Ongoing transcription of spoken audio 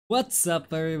What's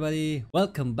up everybody?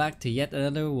 Welcome back to yet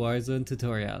another Warzone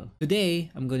tutorial. Today,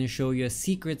 I'm going to show you a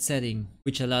secret setting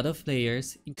which a lot of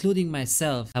players, including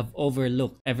myself, have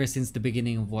overlooked ever since the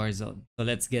beginning of Warzone. So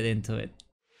let's get into it.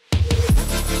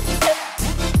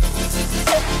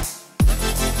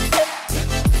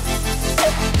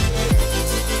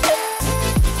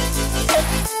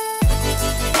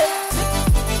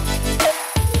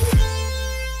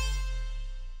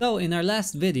 So in our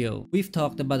last video, we've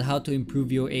talked about how to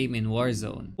improve your aim in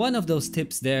Warzone. One of those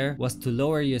tips there was to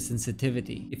lower your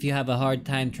sensitivity if you have a hard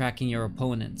time tracking your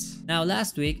opponents. Now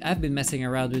last week, I've been messing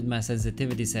around with my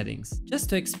sensitivity settings just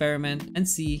to experiment and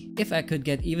see if I could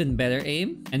get even better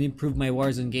aim and improve my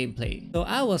Warzone gameplay. So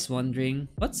I was wondering,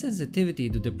 what sensitivity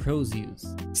do the pros use?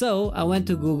 So I went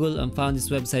to Google and found this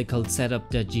website called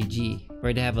setup.gg,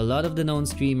 where they have a lot of the known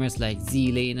streamers like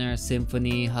Z-Laner,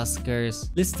 Symphony,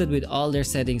 Huskers, listed with all their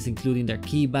settings including their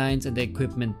keybinds and the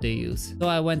equipment they use. So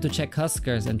I went to check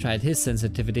Huskers and tried his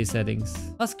sensitivity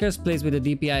settings. Huskers plays with a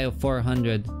DPI of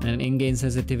 400 and an in-game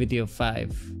sensitivity of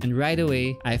 5. And right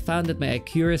away, I found that my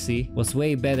accuracy was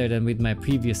way better than with my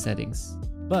previous settings.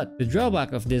 But the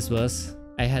drawback of this was,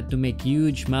 I had to make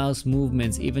huge mouse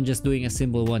movements even just doing a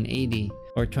simple 180.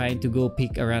 Or trying to go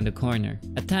peek around the corner.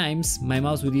 At times, my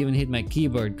mouse would even hit my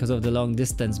keyboard because of the long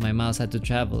distance my mouse had to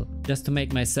travel, just to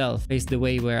make myself face the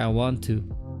way where I want to.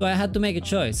 So I had to make a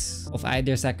choice of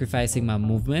either sacrificing my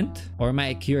movement or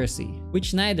my accuracy,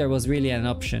 which neither was really an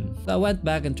option. So I went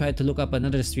back and tried to look up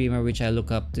another streamer which I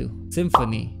look up to,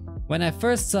 Symphony. When I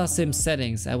first saw Sim's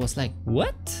settings, I was like,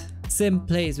 what? Sim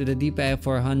plays with a DPI of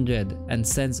 400 and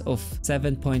sense of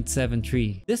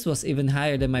 7.73. This was even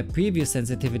higher than my previous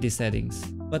sensitivity settings.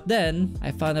 But then,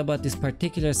 I found about this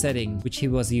particular setting which he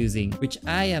was using, which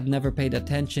I have never paid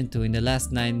attention to in the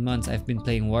last 9 months I've been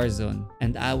playing Warzone,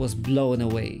 and I was blown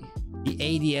away.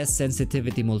 The ADS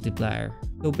sensitivity multiplier.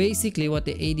 So basically what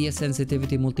the ADS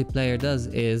sensitivity multiplier does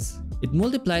is, it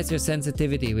multiplies your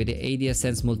sensitivity with the ADS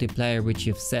sense multiplier which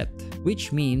you've set,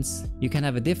 which means you can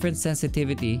have a different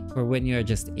sensitivity for when you are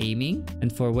just aiming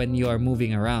and for when you are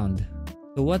moving around.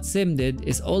 So what Sim did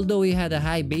is, although he had a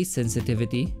high base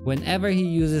sensitivity, whenever he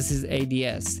uses his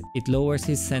ADS, it lowers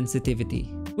his sensitivity.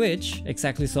 Which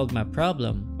exactly solved my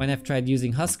problem when I've tried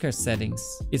using Husker's settings.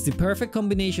 It's the perfect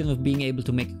combination of being able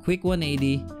to make a quick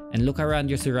 180 and look around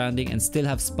your surrounding and still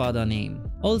have spot on aim.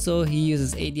 Also, he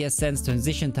uses ADS Sense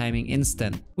transition timing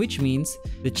instant, which means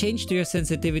the change to your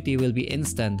sensitivity will be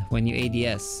instant when you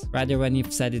ADS, rather when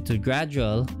you've set it to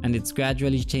gradual and it's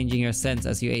gradually changing your sense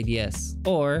as you ADS,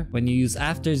 or when you use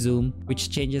after zoom, which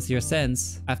changes your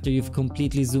sense after you've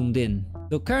completely zoomed in.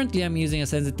 So currently I'm using a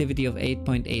sensitivity of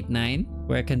 8.89,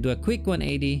 where I can do a quick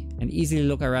 180 and easily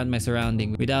look around my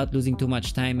surrounding without losing too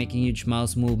much time making huge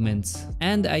mouse movements.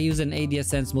 And I use an ADS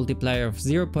Sense multiplier of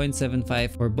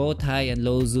 0.75 for both high and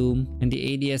low zoom, and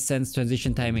the ADS Sense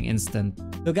transition timing instant.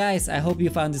 So guys, I hope you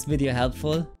found this video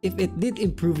helpful. If it did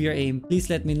improve your aim, please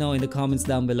let me know in the comments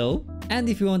down below. And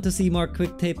if you want to see more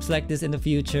quick tips like this in the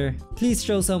future, please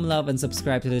show some love and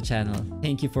subscribe to the channel.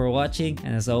 Thank you for watching,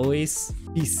 and as always,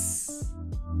 peace.